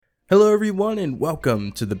Hello everyone and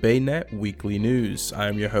welcome to the BayNet Weekly News. I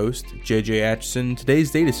am your host, JJ Atchison.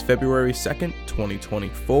 Today's date is February 2nd,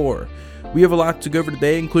 2024. We have a lot to go over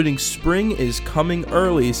today, including spring is coming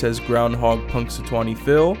early, says Groundhog Punxsutawney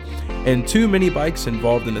Phil, and 2 mini bikes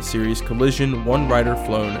involved in a serious collision, 1 rider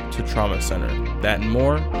flown to trauma center. That and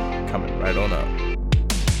more, coming right on up.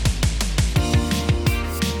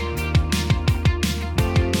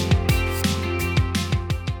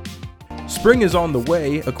 Spring is on the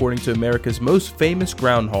way, according to America's most famous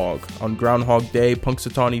groundhog. On Groundhog Day,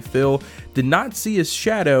 Punxsutawney Phil did not see his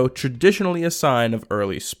shadow, traditionally a sign of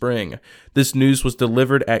early spring. This news was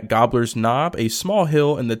delivered at Gobbler's Knob, a small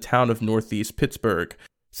hill in the town of northeast Pittsburgh.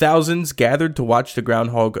 Thousands gathered to watch the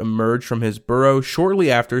groundhog emerge from his burrow shortly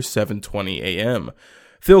after 7:20 a.m.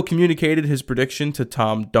 Phil communicated his prediction to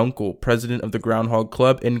Tom Dunkel, president of the Groundhog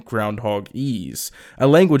Club, in Groundhogese, a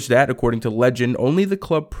language that, according to legend, only the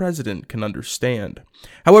club president can understand.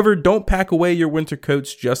 However, don't pack away your winter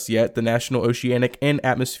coats just yet. The National Oceanic and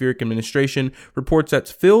Atmospheric Administration reports that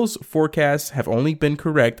Phil's forecasts have only been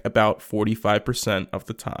correct about 45% of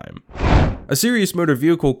the time. A serious motor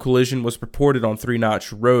vehicle collision was reported on 3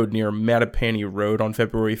 Notch Road near Mattapani Road on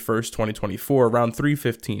February 1st, 2024, around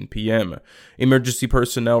 3:15 p.m. Emergency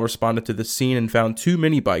personnel responded to the scene and found 2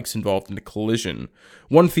 mini bikes involved in the collision.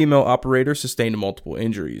 1 female operator sustained multiple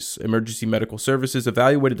injuries. Emergency medical services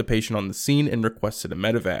evaluated the patient on the scene and requested a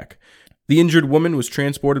medevac. The injured woman was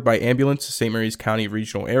transported by ambulance to St. Mary's County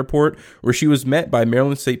Regional Airport, where she was met by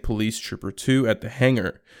Maryland State Police Trooper 2 at the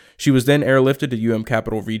hangar. She was then airlifted to UM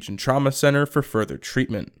Capital Region Trauma Center for further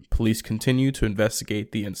treatment. Police continue to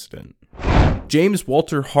investigate the incident. James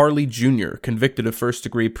Walter Harley Jr., convicted of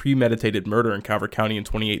first-degree premeditated murder in Calvert County in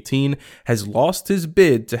 2018, has lost his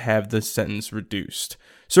bid to have the sentence reduced.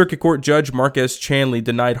 Circuit Court Judge Marquez Chanley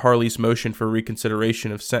denied Harley's motion for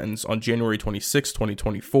reconsideration of sentence on January 26,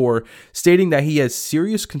 2024, stating that he has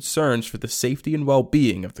serious concerns for the safety and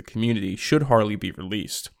well-being of the community should Harley be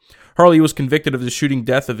released. Harley was convicted of the shooting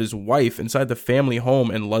death of his wife inside the family home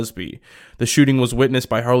in Lusby. The shooting was witnessed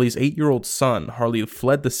by Harley's 8-year-old son. Harley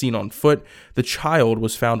fled the scene on foot. The child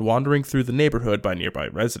was found wandering through the neighborhood by nearby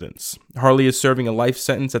residents. Harley is serving a life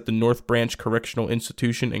sentence at the North Branch Correctional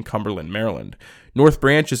Institution in Cumberland, Maryland. North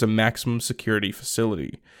Branch is a maximum security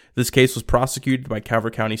facility. This case was prosecuted by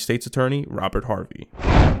Calvert County State's Attorney Robert Harvey.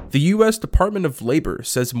 The U.S. Department of Labor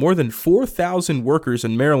says more than 4,000 workers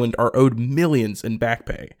in Maryland are owed millions in back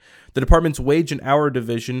pay. The department's wage and hour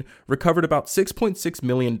division recovered about $6.6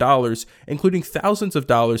 million, including thousands of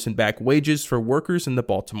dollars in back wages for workers in the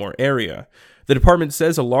Baltimore area. The department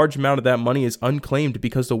says a large amount of that money is unclaimed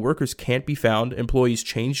because the workers can't be found, employees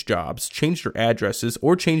changed jobs, changed their addresses,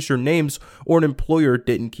 or changed their names, or an employer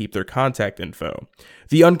didn't keep their contact info.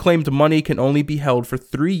 The unclaimed money can only be held for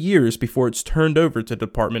 3 years before it's turned over to the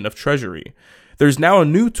Department of Treasury. There's now a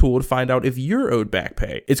new tool to find out if you're owed back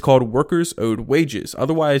pay. It's called Workers Owed Wages,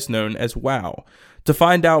 otherwise known as WOW. To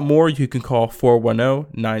find out more, you can call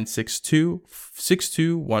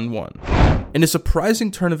 410-962-6211. In a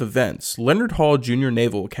surprising turn of events, Leonard Hall Junior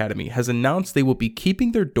Naval Academy has announced they will be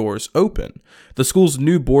keeping their doors open. The school's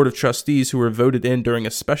new board of trustees, who were voted in during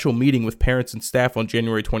a special meeting with parents and staff on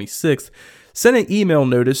January 26th, sent an email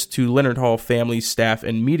notice to Leonard Hall families, staff,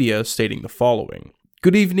 and media stating the following.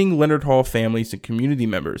 Good evening, Leonard Hall families and community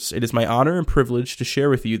members. It is my honor and privilege to share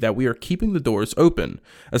with you that we are keeping the doors open.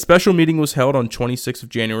 A special meeting was held on 26th of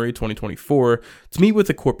January 2024 to meet with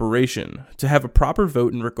the corporation to have a proper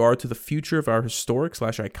vote in regard to the future of our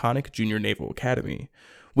historic/iconic Junior Naval Academy.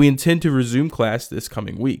 We intend to resume class this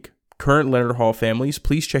coming week. Current Leonard Hall families,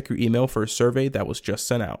 please check your email for a survey that was just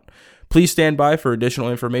sent out. Please stand by for additional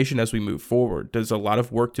information as we move forward. There's a lot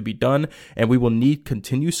of work to be done, and we will need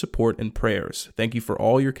continued support and prayers. Thank you for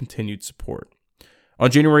all your continued support. On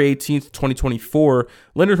January 18th, 2024,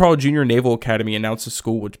 Leonard Hall Junior Naval Academy announced the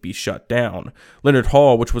school would be shut down. Leonard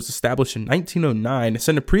Hall, which was established in 1909,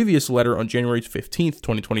 sent a previous letter on January 15th,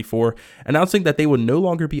 2024, announcing that they would no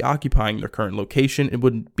longer be occupying their current location and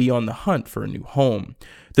would be on the hunt for a new home.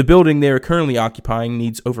 The building they are currently occupying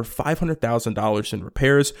needs over $500,000 in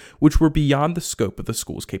repairs, which were beyond the scope of the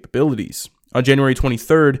school's capabilities. On January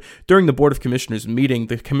 23rd, during the Board of Commissioners meeting,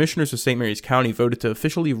 the Commissioners of St. Mary's County voted to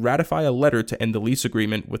officially ratify a letter to end the lease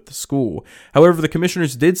agreement with the school. However, the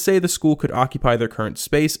Commissioners did say the school could occupy their current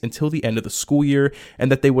space until the end of the school year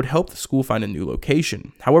and that they would help the school find a new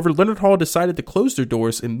location. However, Leonard Hall decided to close their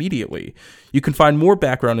doors immediately. You can find more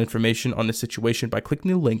background information on the situation by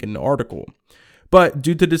clicking the link in the article. But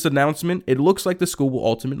due to this announcement, it looks like the school will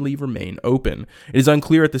ultimately remain open. It is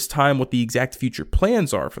unclear at this time what the exact future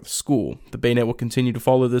plans are for the school. The BayNet will continue to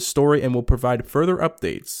follow this story and will provide further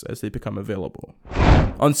updates as they become available.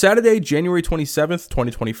 On Saturday, January 27th,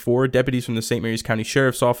 2024, deputies from the St. Mary's County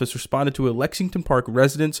Sheriff's Office responded to a Lexington Park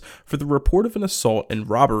residence for the report of an assault and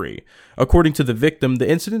robbery. According to the victim, the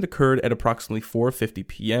incident occurred at approximately 4:50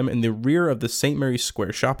 p.m. in the rear of the St. Mary's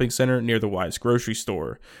Square shopping center near the Wise grocery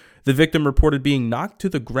store. The victim reported being knocked to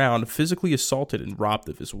the ground, physically assaulted, and robbed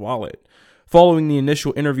of his wallet. Following the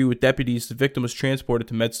initial interview with deputies, the victim was transported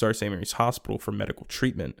to MedStar St. Mary's Hospital for medical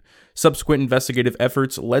treatment. Subsequent investigative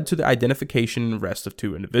efforts led to the identification and arrest of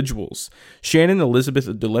two individuals. Shannon Elizabeth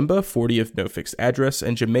Delimba, 40 of no fixed address,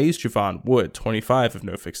 and Jamaze Javon Wood, 25 of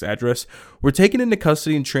no fixed address, were taken into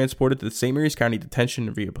custody and transported to the St. Mary's County Detention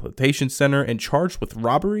and Rehabilitation Center and charged with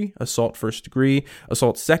robbery, assault first degree,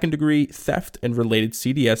 assault second degree, theft, and related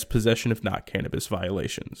CDS possession of not cannabis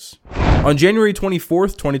violations. On January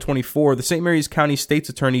 24th, 2024, the St. Mary's County State's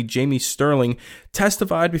Attorney Jamie Sterling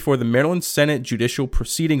testified before the Maryland Senate Judicial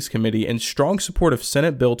Proceedings Committee in strong support of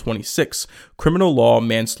Senate Bill 26, Criminal Law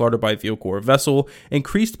Manslaughter by Vehicle or Vessel,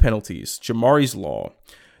 Increased Penalties, Jamari's Law.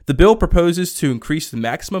 The bill proposes to increase the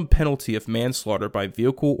maximum penalty of manslaughter by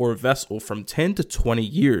vehicle or vessel from 10 to 20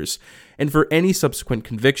 years, and for any subsequent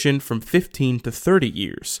conviction from 15 to 30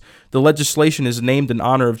 years. The legislation is named in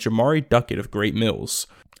honor of Jamari Duckett of Great Mills.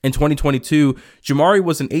 In 2022, Jamari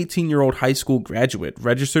was an 18-year-old high school graduate,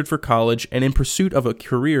 registered for college, and in pursuit of a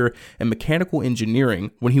career in mechanical engineering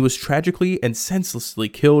when he was tragically and senselessly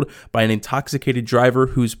killed by an intoxicated driver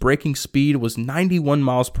whose braking speed was 91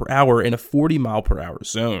 miles per hour in a 40-mile-per-hour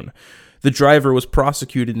zone. The driver was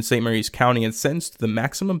prosecuted in St. Mary's County and sentenced to the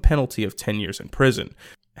maximum penalty of 10 years in prison.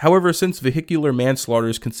 However, since vehicular manslaughter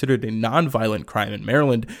is considered a non-violent crime in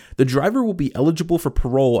Maryland, the driver will be eligible for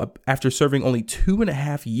parole after serving only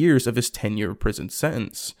 2.5 years of his 10-year prison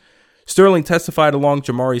sentence. Sterling testified along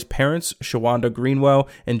Jamari's parents, Shawanda Greenwell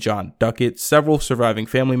and John Duckett, several surviving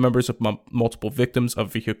family members of multiple victims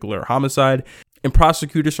of vehicular homicide, and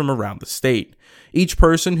prosecutors from around the state. Each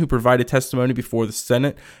person who provided testimony before the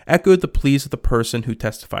Senate echoed the pleas of the person who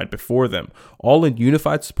testified before them, all in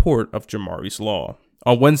unified support of Jamari's Law.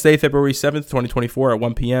 On Wednesday, February 7th, 2024 at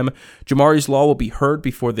 1 p.m., Jamari's Law will be heard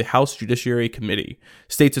before the House Judiciary Committee.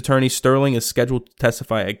 State's Attorney Sterling is scheduled to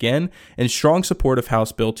testify again in strong support of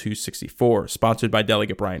House Bill 264, sponsored by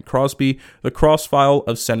Delegate Brian Crosby, the cross-file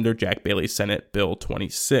of Senator Jack Bailey's Senate Bill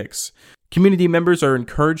 26. Community members are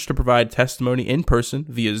encouraged to provide testimony in person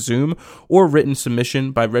via Zoom or written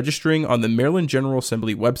submission by registering on the Maryland General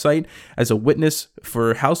Assembly website as a witness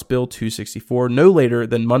for House Bill 264 no later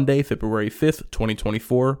than Monday, February 5th,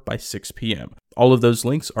 2024 by 6 p.m. All of those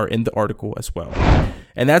links are in the article as well.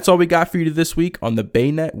 And that's all we got for you this week on the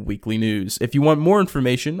BayNet Weekly News. If you want more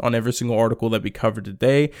information on every single article that we covered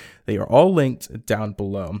today, they are all linked down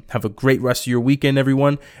below. Have a great rest of your weekend,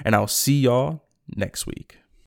 everyone, and I'll see y'all next week.